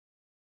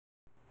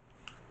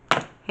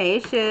Hey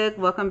Shug,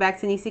 welcome back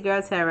to Neesie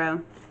Girl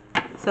Tarot.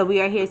 So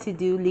we are here to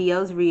do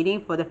Leo's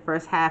reading for the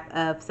first half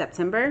of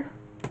September.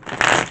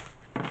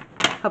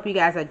 Hope you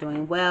guys are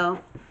doing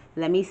well.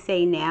 Let me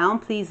say now,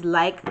 please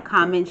like,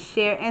 comment,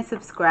 share, and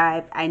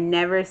subscribe. I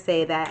never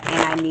say that,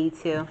 and I need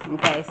to.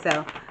 Okay,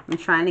 so I'm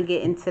trying to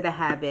get into the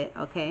habit.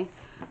 Okay,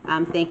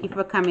 thank you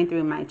for coming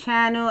through my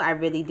channel. I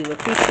really do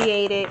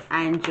appreciate it.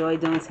 I enjoy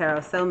doing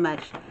tarot so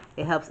much.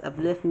 It helps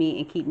uplift me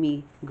and keep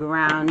me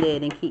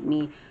grounded and keep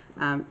me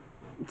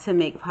to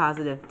make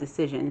positive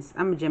decisions.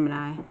 I'm a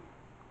Gemini,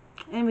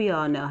 and we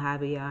all know how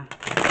we are.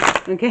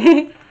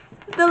 Okay,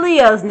 the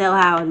Leos know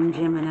how them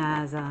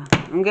Geminis are.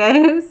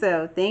 Okay,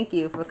 so thank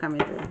you for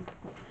coming through.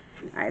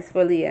 All right, it's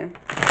for Leo.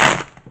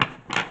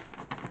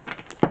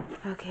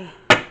 Okay.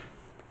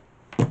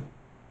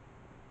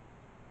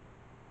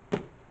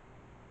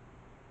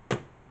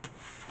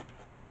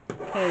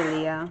 Okay,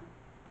 Leo.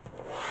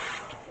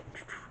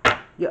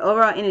 Your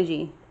overall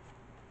energy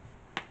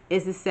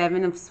is the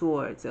Seven of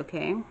Swords,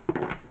 okay?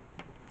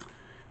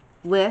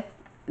 With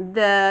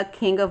the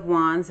King of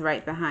Wands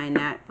right behind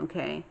that,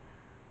 okay?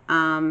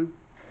 Levels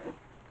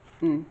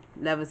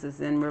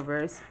is in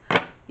reverse.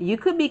 You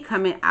could be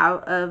coming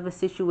out of a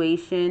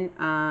situation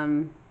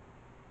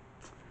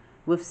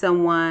with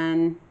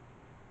someone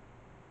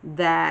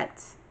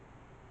that,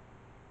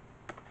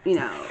 you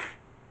know,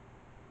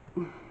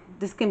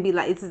 this can be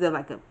like, this is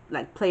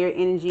like player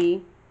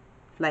energy,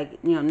 like,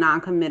 you know,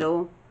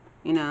 non-committal,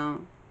 you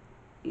know,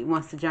 he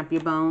wants to jump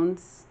your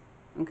bones,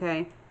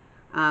 okay?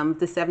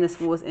 The Seven of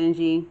Swords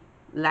energy,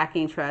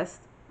 lacking trust,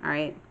 all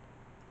right?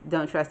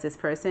 Don't trust this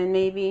person,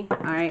 maybe, all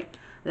right?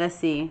 Let's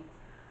see.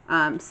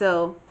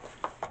 So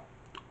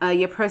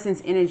your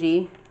person's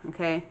energy,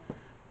 okay,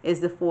 is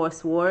the Four of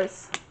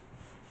Swords.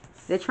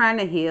 They're trying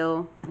to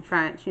heal,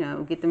 trying to, you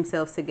know, get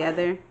themselves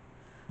together.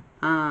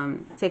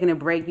 Taking a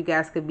break. You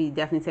guys could be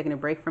definitely taking a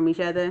break from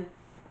each other.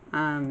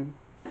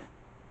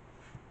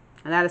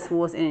 A lot of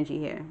Swords energy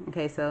here.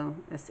 Okay, so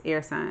that's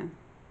air sign.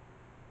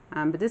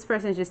 But this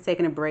person is just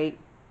taking a break.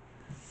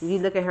 If you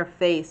look at her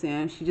face, you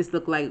know, she just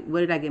looked like, what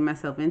did I get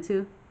myself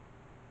into?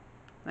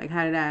 Like,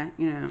 how did I,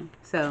 you know?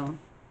 So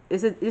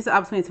it's an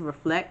opportunity to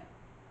reflect.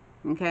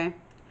 Okay.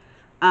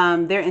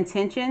 Their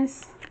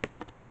intentions.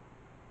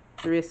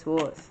 Three of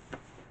Swords.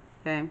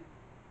 Okay.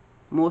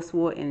 More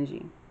Sword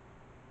energy.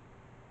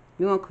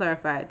 We're going to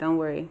clarify it. Don't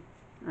worry.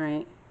 All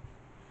right.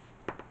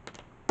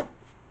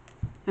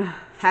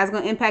 How's it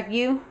going to impact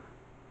you?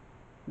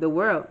 The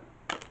world.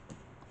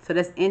 So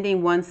that's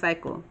ending one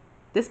cycle.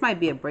 This might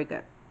be a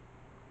breakup.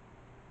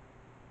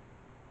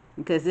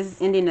 Because this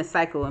is ending a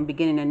cycle and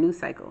beginning a new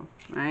cycle.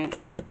 All right.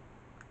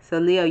 So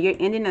Leo, you're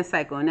ending a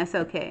cycle, and that's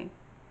okay.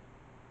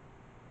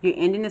 You're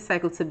ending a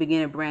cycle to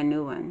begin a brand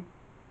new one.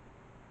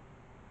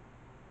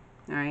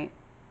 All right.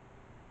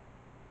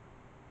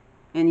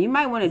 And you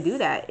might want to do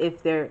that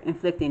if they're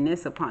inflicting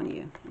this upon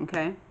you,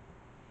 okay?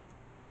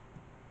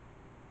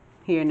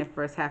 Here in the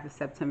first half of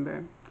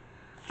September.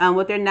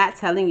 What they're not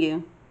telling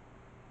you,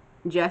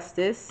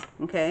 justice,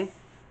 okay?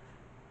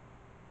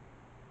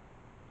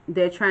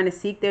 They're trying to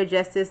seek their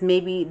justice.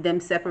 Maybe them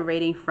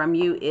separating from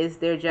you is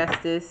their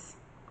justice.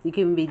 You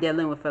can be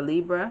dealing with a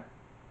Libra.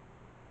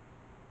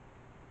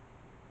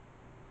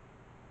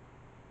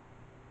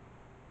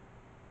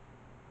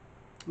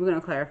 We're going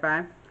to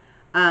clarify.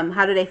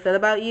 How do they feel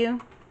about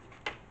you?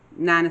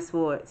 Nine of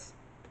Swords.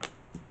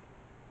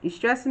 You're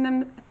stressing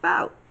them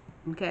out,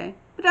 okay?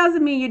 But that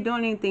doesn't mean you're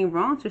doing anything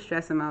wrong to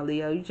stress them out,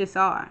 Leo. You just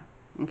are,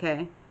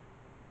 okay?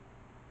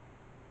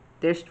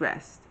 They're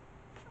stressed,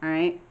 all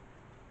right?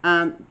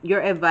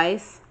 Your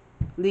advice,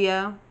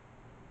 Leo,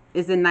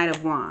 is the Knight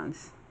of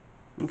Wands,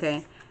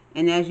 okay?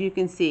 And as you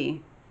can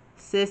see,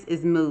 sis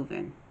is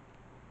moving.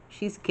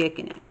 She's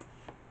kicking it.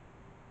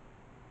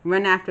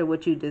 Run after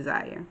what you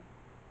desire.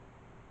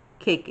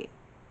 Kick it.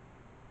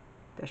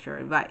 That's your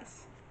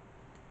advice.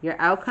 Your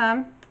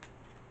outcome,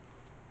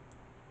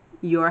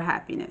 your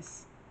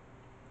happiness.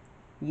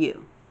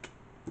 You.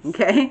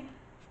 Okay?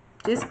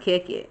 Just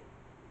kick it.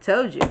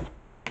 Told you.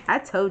 I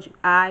told you.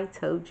 I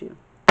told you.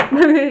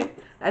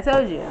 I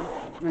told you.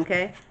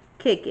 Okay?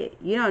 Kick it.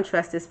 You don't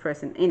trust this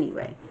person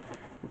anyway.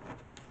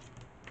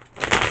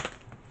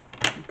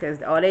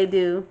 Because all they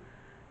do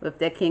with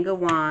their King of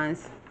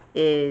Wands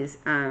is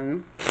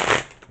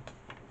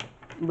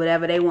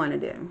whatever they want to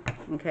do.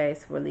 Okay?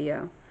 It's for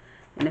Leo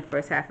in the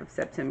first half of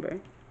September.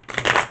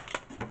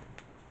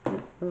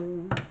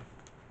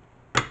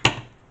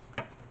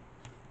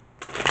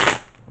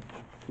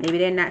 Maybe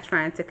they're not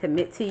trying to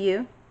commit to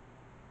you.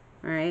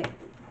 All right?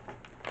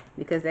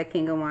 Because that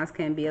King of Wands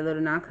can be a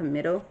little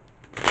non-committal.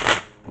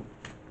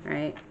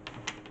 Right?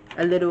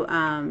 A little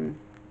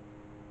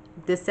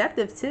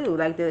deceptive too.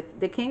 Like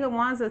the King of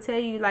Wands will tell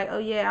you like, oh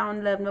yeah, I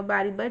don't love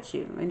nobody but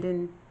you. And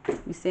then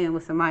you see him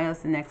with somebody else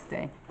the next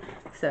day.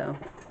 So,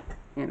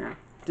 you know,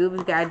 do what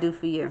you gotta do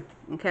for you.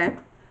 Okay?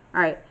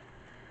 All right.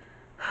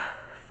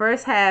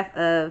 First half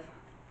of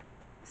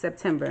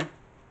September.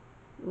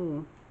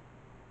 Ooh.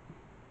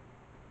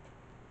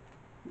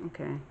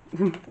 Okay.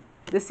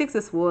 The Six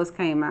of Swords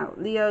came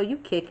out. Leo, you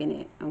kicking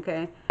it,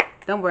 okay?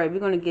 Don't worry, we're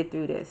going to get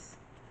through this.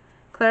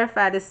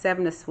 Clarify the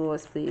Seven of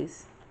Swords,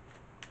 please.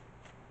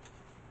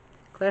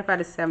 Clarify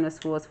the Seven of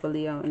Swords for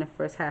Leo in the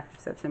first half of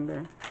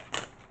September.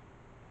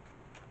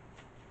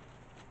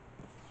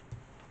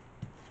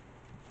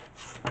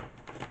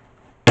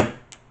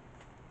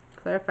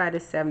 Clarify the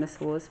Seven of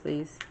Swords,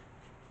 please,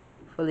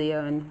 for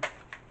Leo in the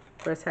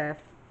first half.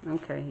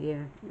 Okay,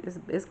 yeah,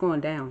 it's going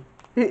down.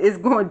 It's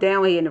going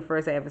down here in the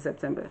first half of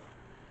September.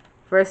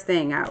 First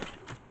thing out,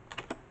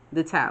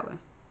 the Tower.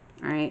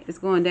 All right, it's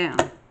going down.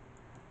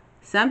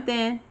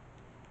 Something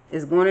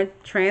is going to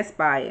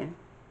transpire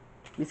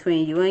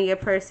between you and your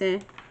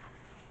person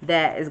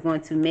that is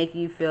going to make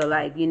you feel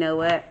like, you know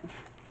what,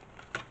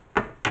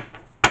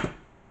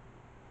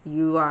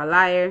 you are a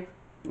liar, you know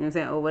what I'm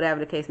saying, or whatever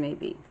the case may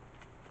be.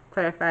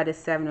 Clarify the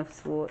Seven of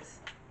Swords.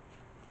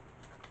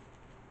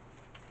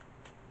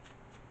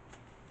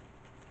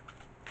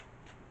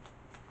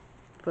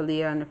 For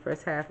Leo in the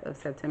first half of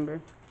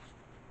September.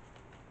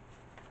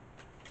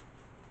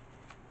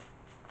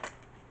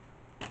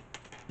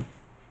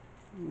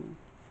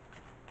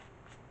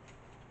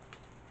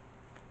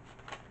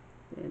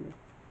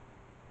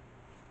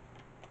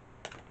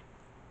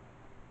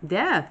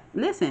 Death.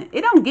 Listen,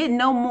 it don't get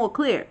no more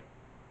clear.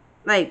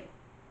 Like,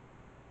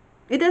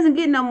 it doesn't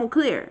get no more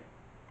clear.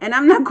 And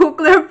I'm not going to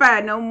clarify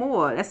no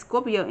more. That's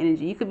Scorpio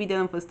energy. You could be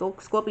dealing for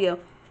Scorpio.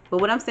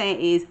 But what I'm saying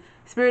is,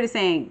 Spirit is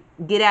saying,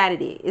 get out of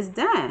there. It's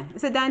done.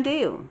 It's a done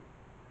deal.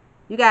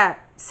 You got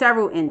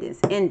several endings.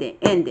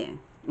 Ending.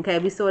 Okay,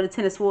 we saw the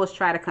Ten of Swords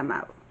try to come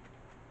out.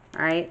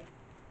 All right.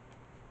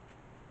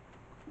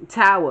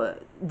 Tower.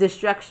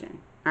 Destruction.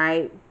 All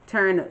right.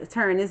 Turn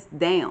this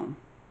down.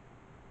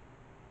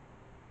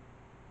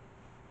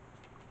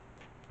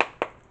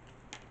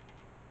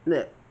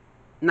 Look.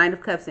 Knight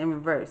of Cups in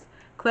reverse.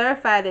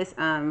 Clarify this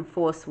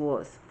Four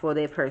Swords for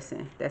their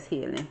person that's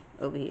healing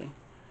over here.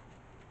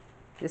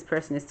 This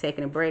person is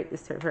taking a break.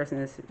 This person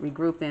is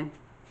regrouping.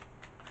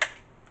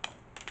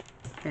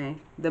 Okay.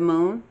 The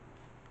Moon.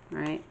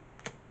 Right.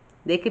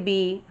 They could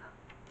be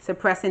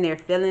suppressing their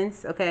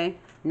feelings. Okay.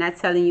 Not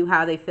telling you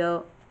how they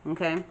feel.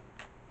 Okay.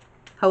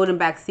 Holding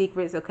back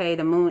secrets. Okay.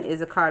 The Moon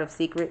is a card of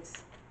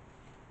secrets.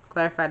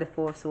 Clarify the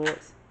Four of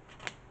Swords.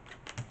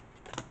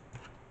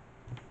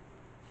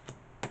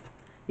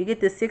 You get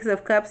the Six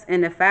of Cups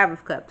and the Five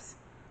of Cups.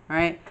 All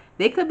right.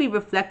 They could be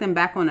reflecting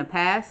back on the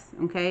past.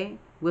 Okay.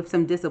 With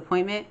some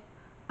disappointment.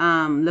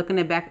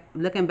 Looking back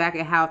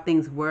at how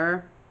things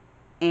were.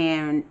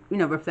 And, you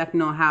know,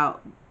 reflecting on how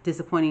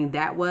disappointing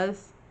that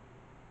was.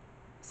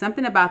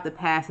 Something about the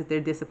past that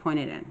they're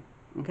disappointed in.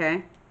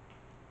 Okay.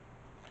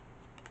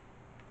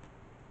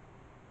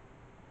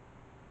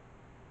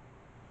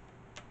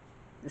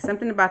 There's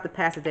something about the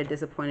past that they're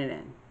disappointed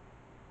in.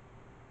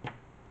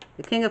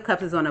 The King of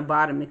Cups is on the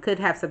bottom. It could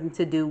have something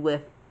to do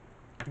with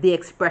the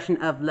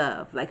expression of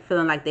love. Like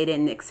feeling like they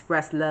didn't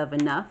express love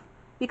enough.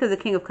 Because the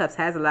King of Cups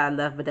has a lot of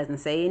love but doesn't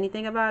say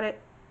anything about it.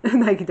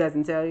 Like it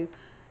doesn't tell you.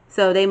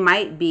 So they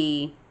might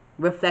be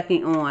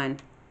reflecting on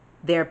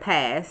their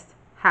past.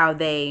 How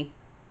they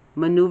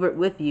maneuvered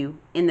with you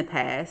in the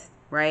past.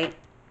 Right?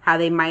 How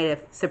they might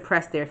have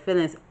suppressed their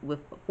feelings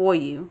for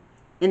you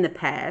in the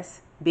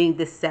past. Being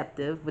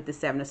deceptive with the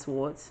Seven of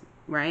Swords.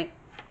 Right?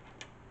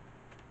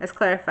 Let's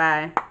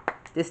clarify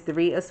this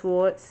Three of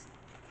Swords.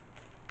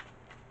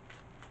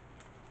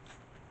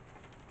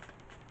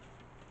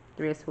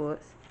 Three of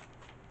Swords.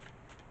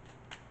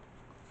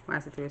 Why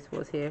is the Three of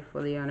Swords here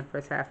for Leo in the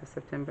first half of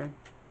September?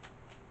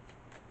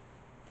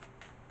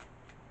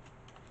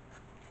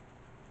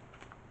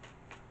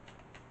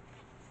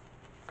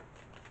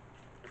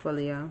 For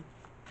Leo.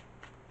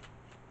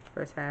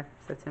 First half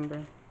of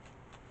September.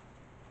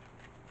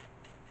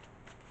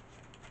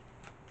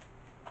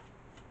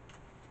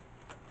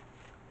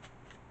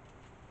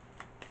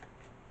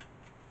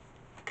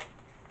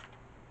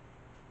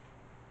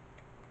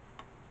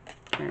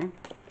 Okay.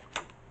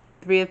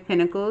 Three of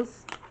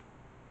Pentacles.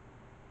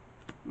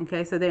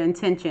 Okay, so their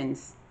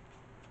intentions.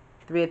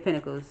 Three of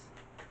Pentacles.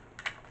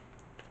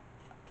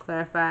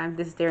 Clarify.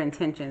 This is their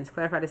intentions.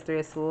 Clarify this Three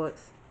of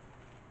Swords.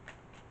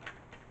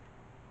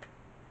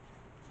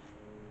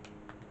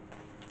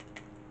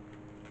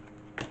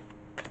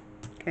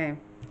 Okay.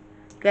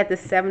 Got the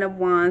Seven of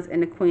Wands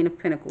and the Queen of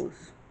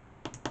Pentacles.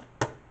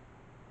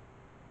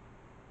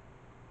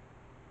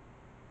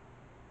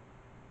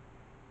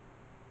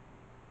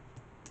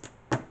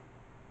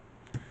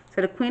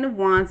 So the Queen of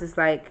Wands is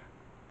like,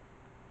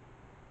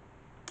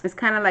 it's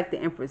kind of like the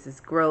Empress. It's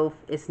growth,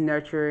 it's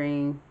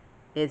nurturing,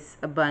 it's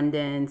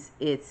abundance,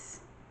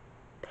 it's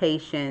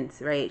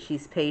patience, right?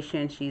 She's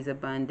patient, she's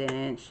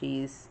abundant,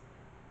 she's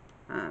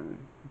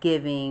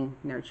giving,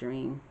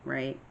 nurturing,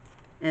 right?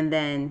 And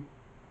then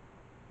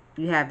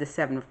you have the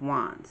Seven of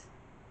Wands.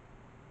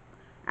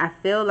 I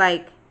feel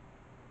like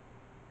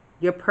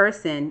your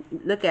person,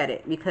 look at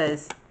it,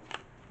 because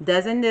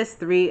doesn't this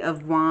Three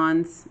of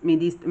Wands,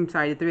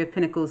 the Three of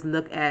Pentacles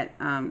look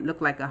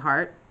like a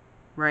heart,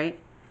 right?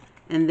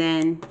 And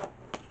then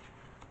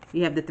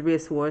you have the Three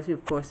of Swords,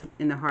 of course,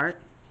 in the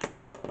heart.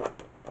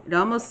 It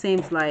almost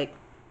seems like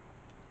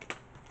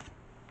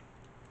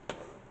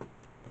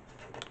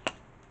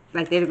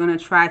like they're going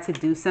to try to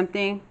do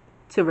something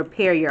to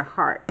repair your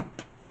heart.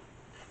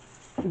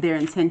 Their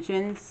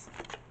intentions.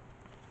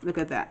 Look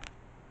at that.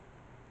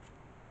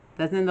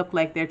 Doesn't it look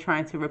like they're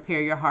trying to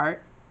repair your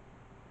heart?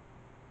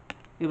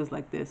 It was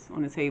like this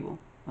on the table.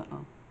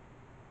 Uh-oh.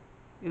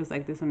 It was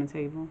like this on the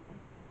table.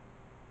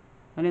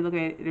 When they look at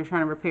it, they're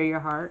trying to repair your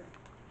heart.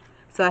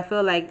 So I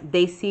feel like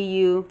they see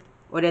you,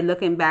 or they're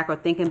looking back or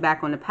thinking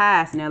back on the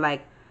past, and they're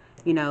like,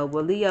 you know,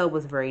 well, Leo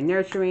was very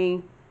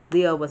nurturing.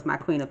 Leo was my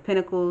Queen of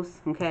Pentacles,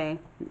 okay?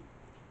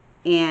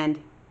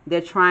 And they're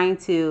trying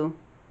to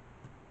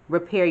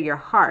repair your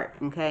heart,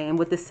 okay? And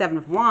with the Seven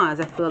of Wands,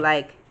 I feel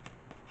like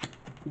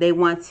they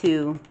want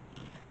to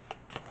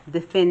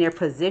defend their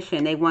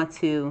position. They want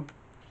to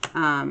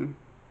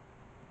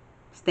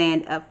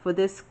stand up for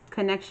this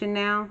connection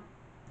now,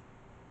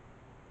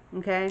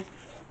 okay?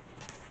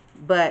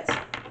 But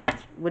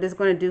what it's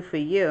going to do for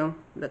you,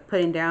 look,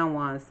 putting down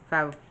wands,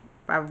 five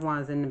of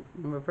wands in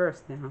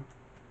reverse now,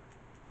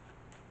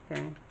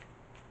 okay?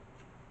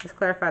 Let's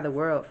clarify the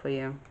world for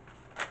you.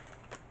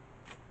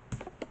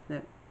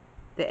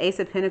 The Ace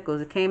of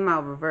Pentacles, it came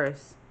out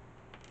reverse.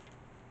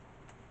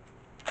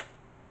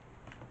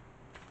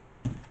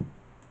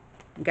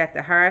 You got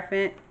the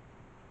Hierophant,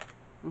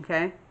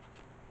 okay?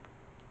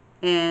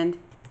 And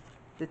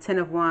the Ten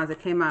of Wands,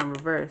 it came out in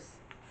reverse.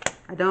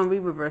 I don't read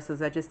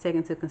reversals. I just take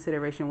into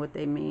consideration what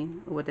they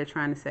mean or what they're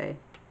trying to say.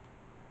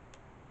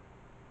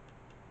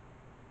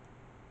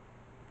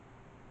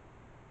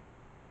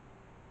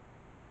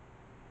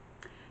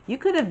 You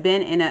could have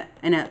been in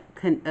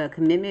a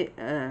commitment.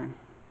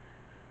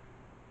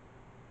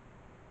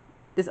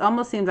 This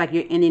almost seems like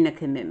you're ending a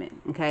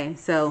commitment, okay?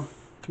 So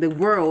the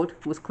World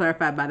was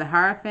clarified by the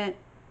Hierophant,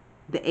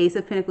 the Ace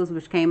of Pentacles,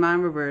 which came out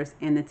in reverse,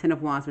 and the Ten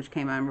of Wands, which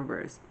came out in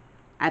reverse.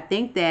 I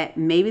think that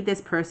maybe this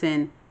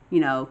person, you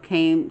know,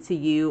 came to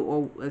you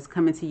or was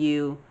coming to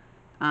you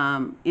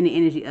in the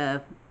energy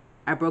of,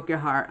 I broke your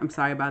heart. I'm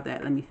sorry about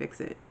that. Let me fix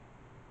it.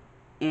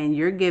 And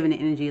you're giving the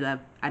energy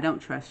of, I don't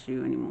trust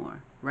you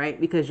anymore, right?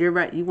 Because you're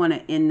right. You want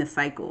to end the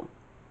cycle.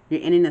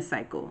 You're ending the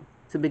cycle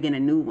to begin a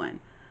new one.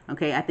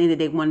 Okay, I think that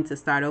they wanted to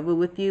start over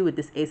with you with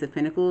this Ace of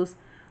Pentacles,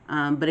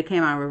 but it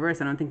came out in reverse.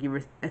 I don't think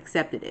you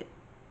accepted it.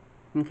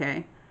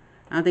 Okay,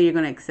 I don't think you're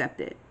going to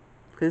accept it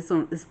because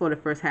this is for the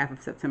first half of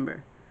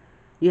September.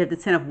 You have the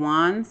Ten of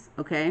Wands.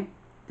 Okay,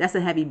 that's a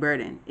heavy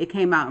burden. It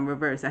came out in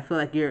reverse. I feel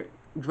like you're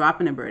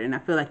dropping a burden. I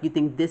feel like you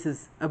think this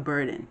is a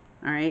burden.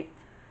 All right,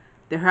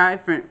 the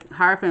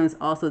Hierophant is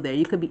also there.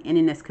 You could be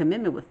ending this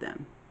commitment with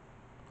them.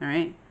 All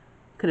right,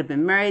 could have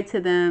been married to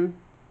them.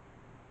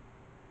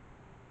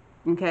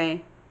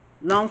 Okay.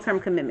 Long-term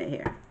commitment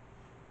here,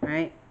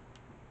 right?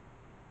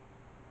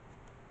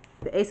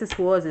 The Ace of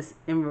Swords is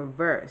in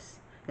reverse.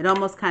 It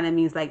almost kind of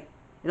means like,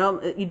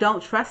 you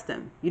don't trust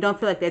them. You don't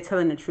feel like they're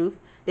telling the truth.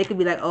 They could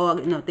be like, oh,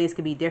 you know, things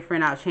could be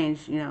different. I'll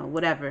change, you know,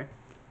 whatever.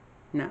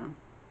 No.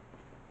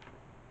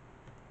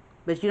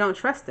 But you don't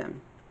trust them.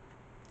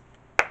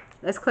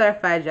 Let's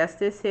clarify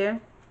justice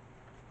here.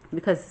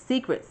 Because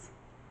secrets.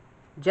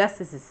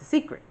 Justice is a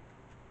secret.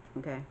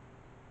 Okay.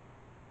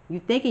 You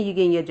thinking you're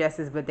getting your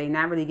justice, but they're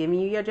not really giving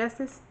you your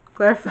justice?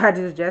 Clarify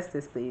this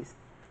justice, please.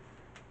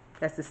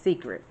 That's the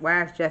secret.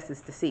 Why is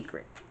justice the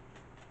secret?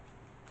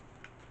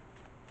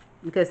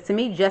 Because to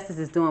me, justice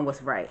is doing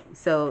what's right.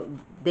 So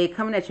they're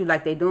coming at you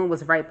like they're doing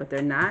what's right, but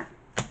they're not.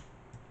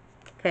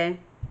 Okay?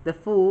 The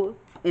Fool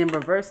in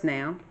reverse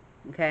now.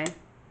 Okay?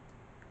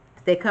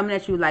 They're coming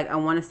at you like, I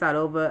want to start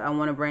over. I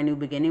want a brand new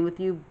beginning with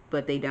you,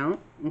 but they don't.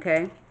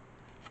 Okay?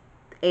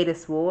 Eight of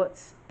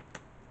Swords.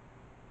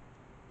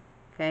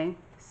 Okay?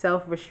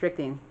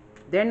 Self-restricting.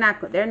 They're not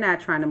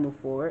trying to move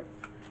forward.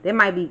 They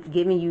might be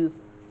giving you,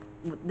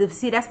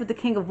 see, that's what the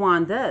King of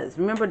Wands does.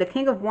 Remember, the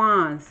King of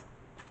Wands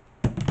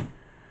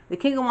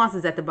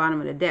is at the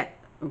bottom of the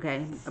deck,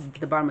 okay? At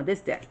the bottom of this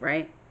deck,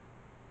 right?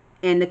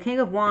 And the King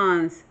of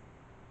Wands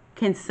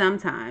can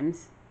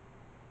sometimes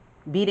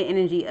be the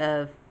energy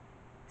of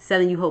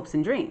selling you hopes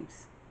and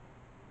dreams,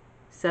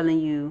 selling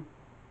you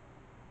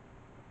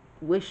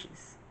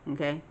wishes,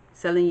 okay?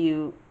 Selling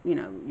you, you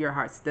know, your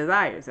heart's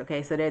desires,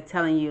 okay? So they're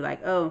telling you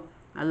like, oh,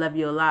 I love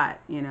you a lot,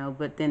 you know,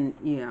 but then,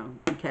 you know,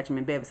 you catch them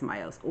in bed with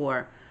somebody else.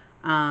 Or,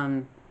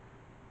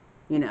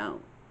 you know,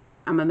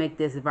 I'm going to make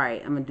this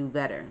right. I'm going to do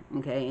better,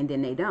 okay? And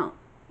then they don't,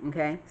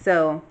 okay?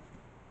 So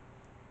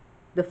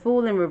the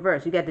Fool in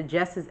reverse. You got the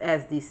Justice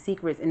as the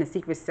secrets in the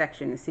secret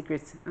section, the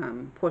secrets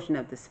portion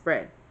of the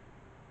spread,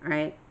 all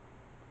right?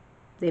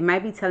 They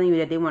might be telling you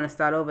that they want to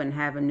start over and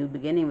have a new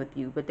beginning with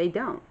you, but they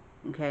don't.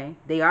 Okay,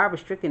 they are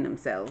restricting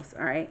themselves.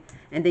 All right,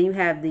 and then you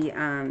have the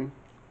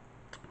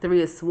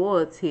Three of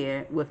Swords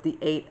here with the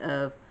Eight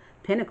of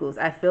Pentacles.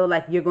 I feel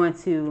like you're going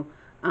to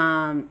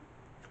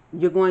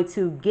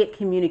get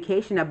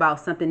communication about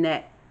something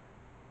that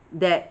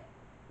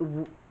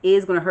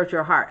is going to hurt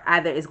your heart.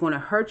 Either it's going to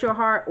hurt your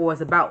heart or it's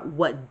about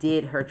what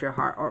did hurt your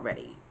heart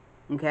already.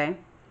 Okay,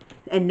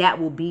 and that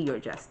will be your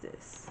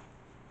justice.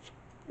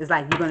 It's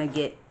like you're going to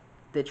get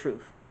the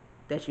truth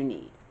that you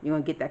need. You're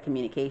going to get that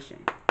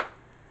communication.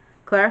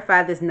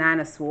 Clarify this Nine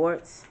of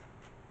Swords.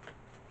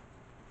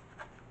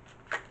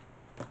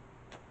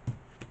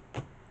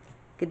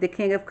 Get the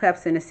King of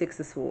Cups and the Six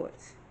of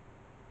Swords.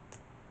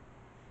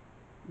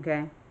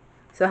 Okay.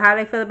 So how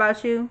they feel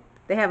about you?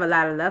 They have a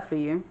lot of love for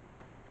you.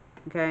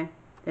 Okay.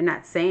 They're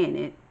not saying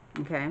it.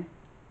 Okay.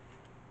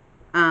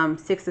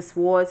 Six of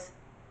Swords.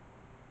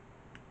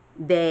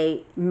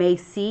 They may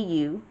see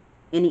you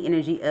in the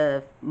energy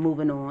of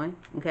moving on.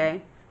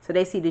 Okay. So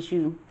they see that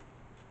you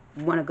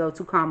want to go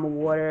to calmer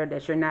water,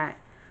 that you're not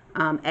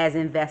as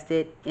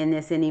invested in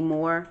this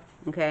anymore.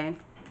 Okay.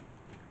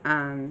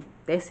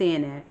 They're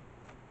seeing that.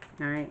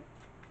 All right.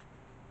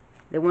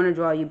 They want to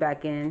draw you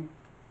back in.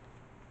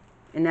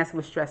 And that's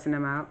what's stressing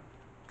them out.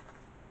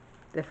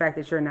 The fact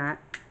that you're not.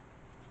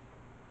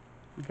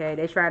 Okay.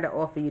 They tried to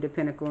offer you the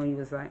Pentacle and you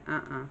was like,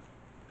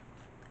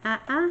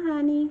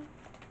 honey.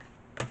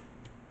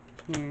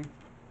 Yeah.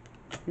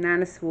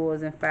 Nine of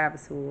Swords and Five of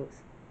Swords.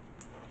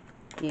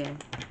 Yeah.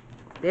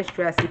 They're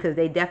stressed because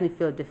they definitely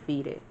feel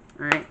defeated.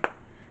 All right.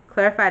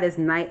 Clarify this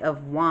Knight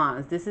of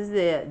Wands. This is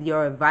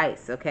your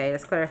advice. Okay.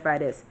 Let's clarify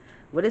this.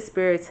 What is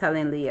Spirit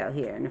telling Leo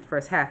here in the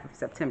first half of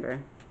September?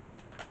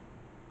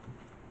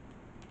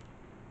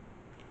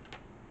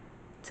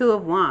 Two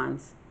of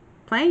Wands.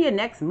 Plan your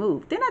next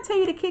move. Didn't I tell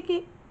you to kick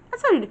it? I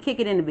told you to kick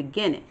it in the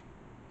beginning.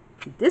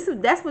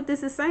 That's what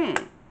this is saying.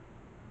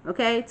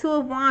 Okay? Two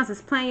of Wands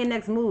is plan your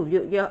next move.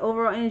 Your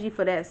overall energy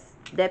for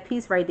that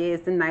piece right there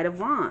is the Knight of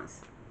Wands.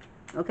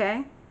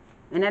 Okay?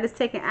 And that is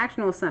taking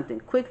action on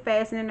something. Quick,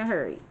 fast, and in a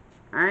hurry.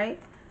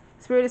 Alright?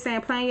 Spirit is saying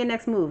plan your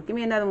next move. Give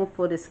me another one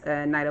for this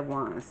Knight of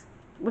Wands.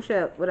 What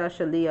else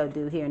should Leo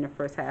do here in the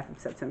first half of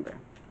September?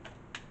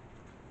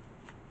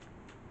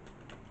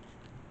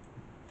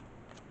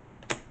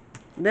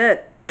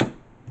 Look.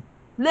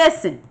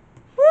 Listen.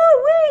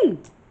 Woo-wee.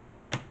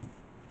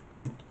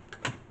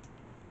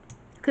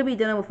 Could be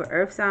dealing with an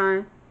earth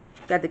sign.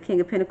 Got the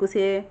King of Pentacles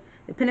here.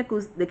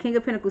 The King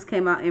of Pentacles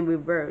came out in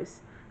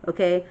reverse.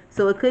 Okay?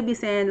 So it could be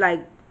saying,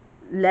 like,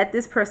 let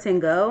this person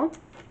go.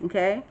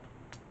 Okay?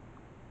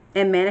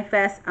 And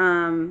manifest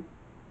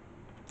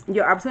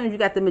your opportunity. You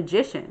got the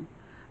Magician.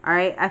 All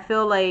right? I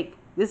feel like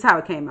this is how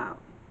it came out.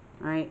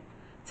 All right?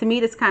 To me,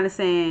 that's kind of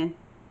saying,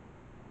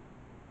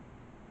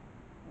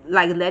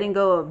 like, letting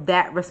go of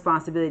that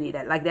responsibility.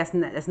 That, like, that's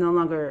no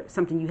longer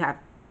something you have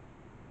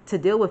to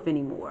deal with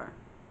anymore.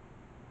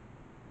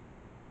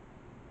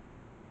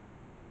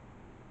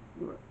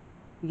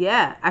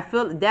 Yeah, I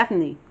feel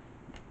definitely.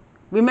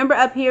 Remember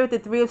up here with the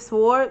Three of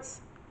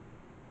Swords?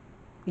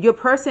 Your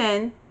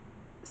person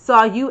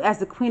saw you as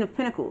the Queen of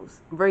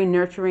Pentacles. Very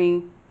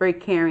nurturing, very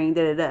caring,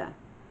 da-da-da.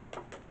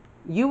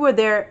 You were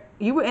there.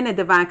 You were in a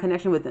divine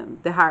connection with them,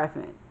 the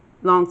Hierophant,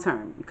 long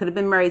term. You could have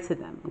been married to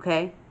them,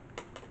 okay?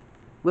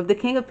 With the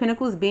King of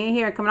Pentacles being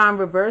here and coming out in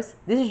reverse,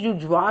 this is you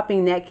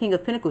dropping that King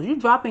of Pentacles. You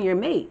dropping your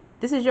mate.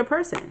 This is your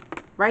person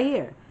right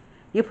here.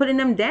 You're putting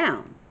them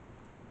down.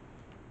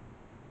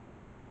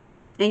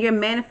 And you're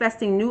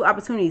manifesting new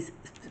opportunities,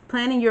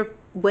 planning your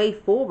way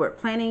forward,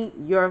 planning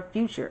your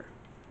future,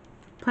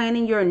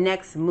 planning your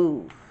next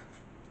move.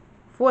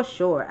 For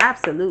sure.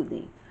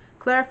 Absolutely.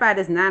 Clarify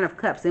this Nine of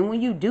Cups. And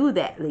when you do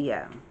that,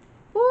 Leo,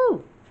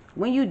 woo,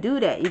 when you do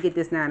that, you get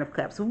this Nine of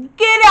Cups.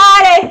 Get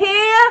out of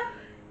here.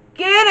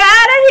 Get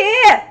out of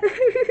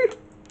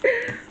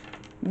here.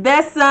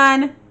 Best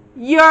Son,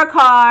 your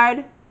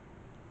card.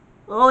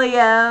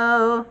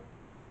 Leo.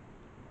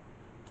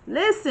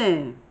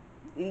 Listen.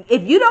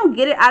 If you don't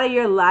get it out of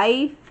your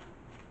life,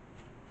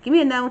 give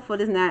me another one for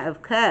this Nine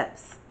of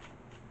Cups.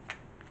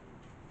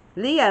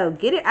 Leo,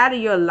 get it out of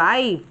your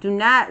life. Do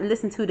not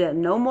listen to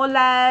them. No more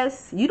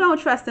lies. You don't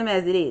trust them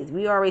as it is.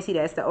 We already see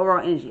that. It's the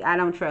overall energy. I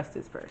don't trust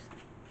this person.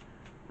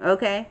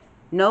 Okay?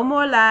 No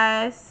more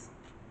lies.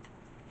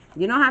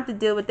 You don't have to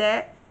deal with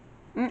that.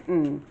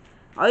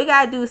 All you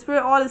got to do is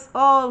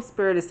all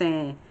Spirit is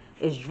saying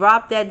is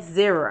drop that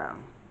 0.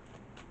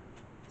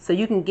 So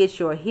you can get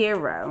your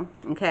hero,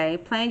 okay?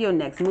 Plan your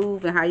next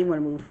move and how you want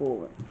to move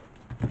forward.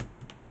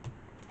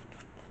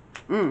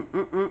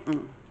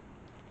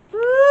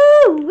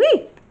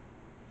 Woo-wee!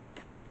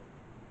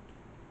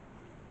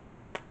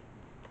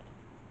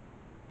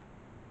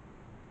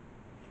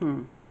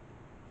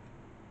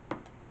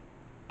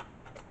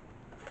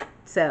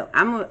 So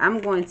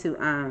I'm going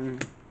to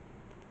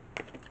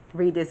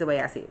read this the way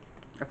I see it,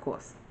 of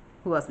course.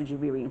 Who else would you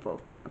be reading for?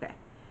 Okay,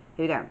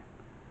 here we go.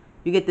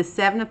 You get the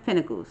Seven of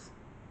Pentacles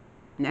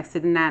next to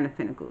the Nine of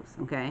Pentacles,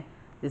 okay?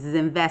 This is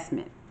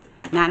investment.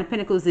 Nine of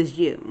Pentacles is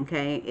you,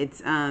 okay?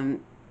 It's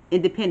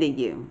independent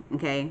you,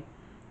 okay?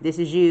 This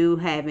is you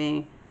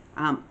having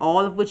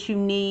all of what you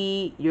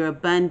need. You're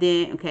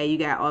abundant, okay? You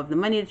got all of the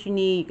money that you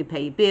need. You can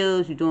pay your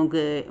bills. You're doing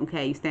good,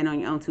 okay? You stand on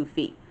your own 2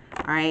 feet,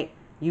 all right?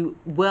 You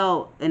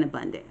well and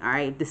abundant, all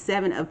right? The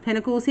Seven of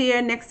Pentacles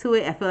here next to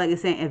it, I feel like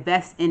it's saying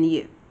invest in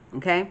you,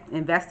 okay?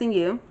 Invest in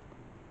you,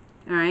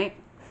 all right?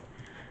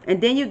 And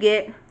then you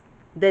get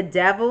the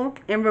Devil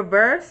in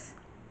reverse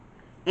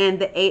and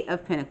the Eight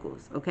of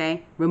Pentacles,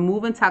 okay?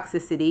 Removing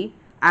toxicity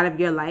out of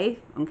your life,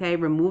 okay?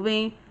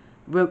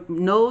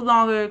 No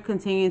longer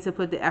continuing to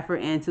put the effort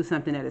into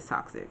something that is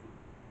toxic,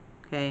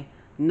 okay?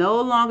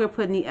 No longer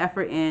putting the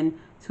effort in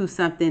to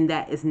something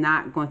that is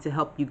not going to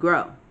help you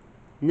grow.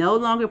 No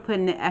longer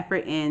putting the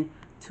effort in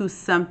to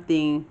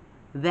something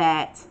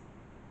that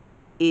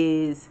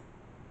is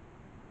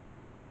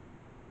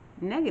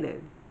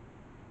negative.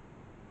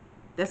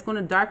 That's going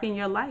to darken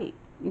your light.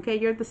 Okay,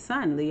 you're the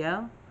sun,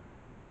 Leo.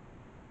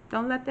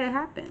 Don't let that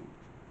happen.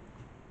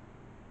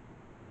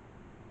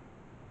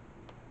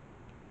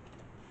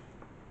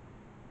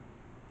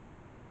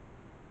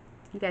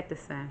 You got the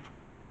sun.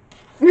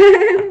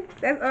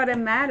 That's all that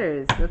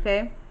matters,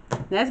 okay?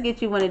 Let's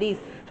get you one of these.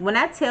 When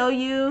I tell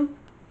you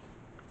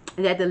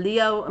that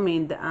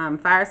the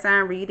fire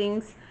sign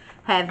readings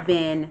have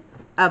been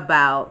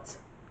about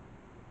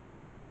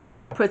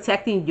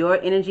protecting your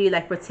energy,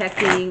 like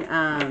protecting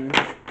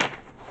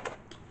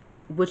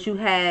what you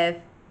have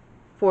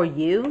for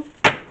you. You know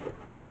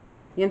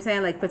what I'm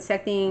saying? Like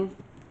protecting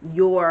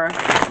your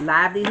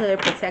livelihood,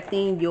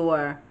 protecting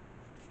your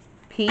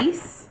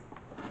peace.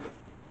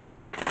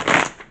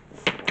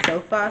 So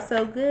far,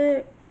 so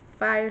good,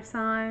 fire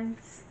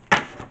signs.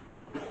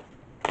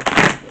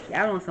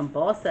 Y'all on some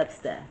boss up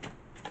stuff.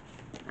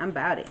 I'm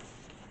about it.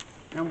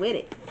 I'm with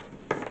it.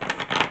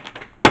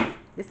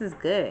 This is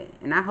good.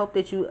 And I hope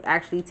that you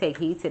actually take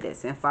heed to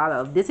this and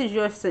follow. If this is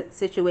your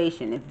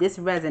situation, if this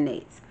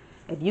resonates,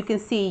 if you can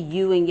see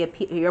you and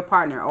your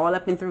partner all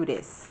up and through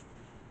this,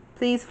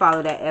 please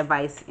follow that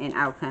advice and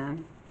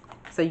outcome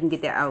so you can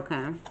get that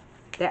outcome.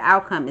 That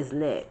outcome is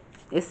lit.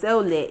 It's so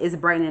lit. It's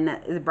brightening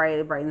up. It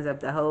brightens up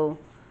the whole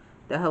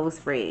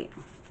spread.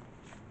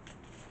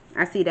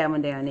 I see that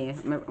one down there.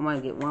 I'm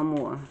going to get one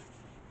more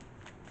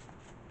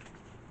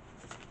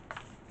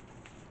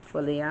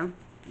for Leo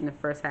in the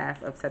first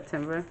half of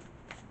September.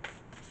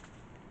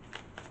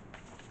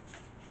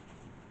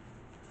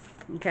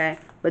 Okay.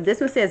 But this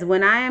one says,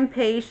 when I am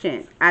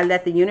patient, I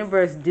let the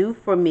universe do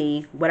for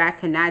me what I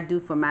cannot do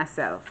for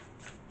myself.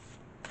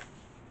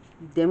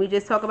 Didn't we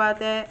just talk about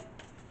that?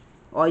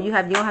 Or you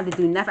don't have to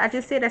do nothing. I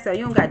just said that, so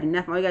you don't got to do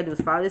nothing. All you got to do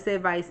is follow this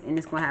advice, and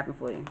it's going to happen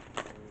for you.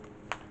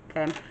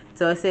 Okay?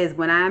 So it says,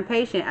 when I am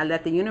patient, I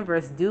let the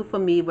universe do for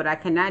me what I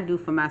cannot do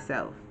for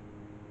myself.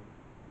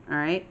 All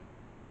right?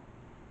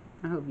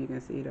 I hope you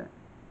can see that.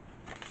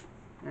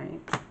 All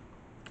right?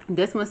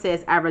 This one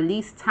says, I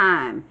release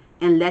time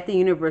and let the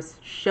universe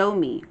show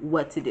me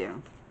what to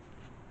do.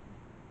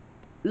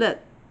 Look,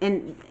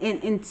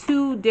 in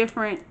two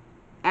different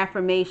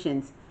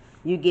affirmations,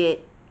 you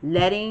get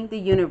letting the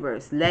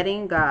universe,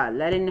 letting God,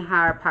 letting the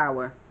higher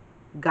power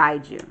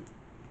guide you.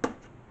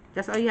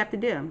 That's all you have to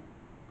do.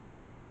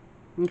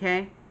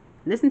 Okay?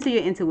 Listen to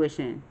your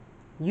intuition.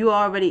 You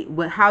already,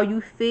 how you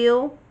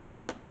feel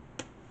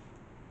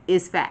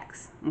is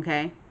facts.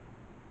 Okay?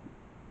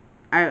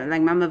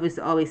 Like my mother used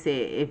to always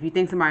say, if you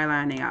think somebody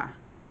lying, they are.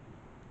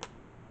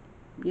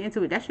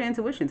 That's your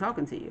intuition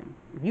talking to you.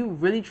 If you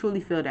really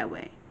truly feel that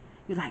way,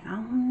 you're like, I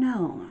don't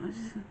know.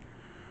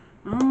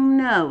 I don't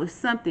know. It's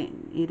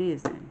something. It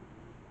is then.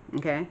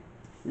 Okay?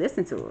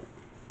 Listen to it.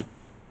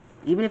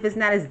 Even if it's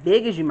not as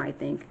big as you might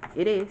think,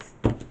 it is.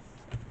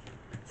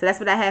 So that's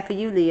what I have for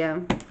you,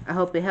 Leo. I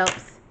hope it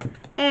helps.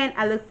 And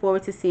I look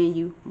forward to seeing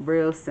you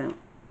real soon.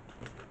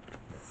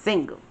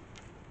 Single.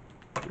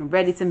 I'm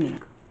ready to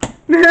mingle.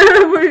 You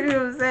know what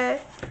I'm saying?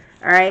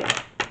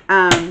 Alright.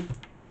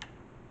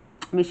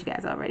 Miss you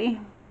guys already.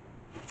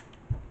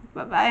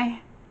 Bye-bye.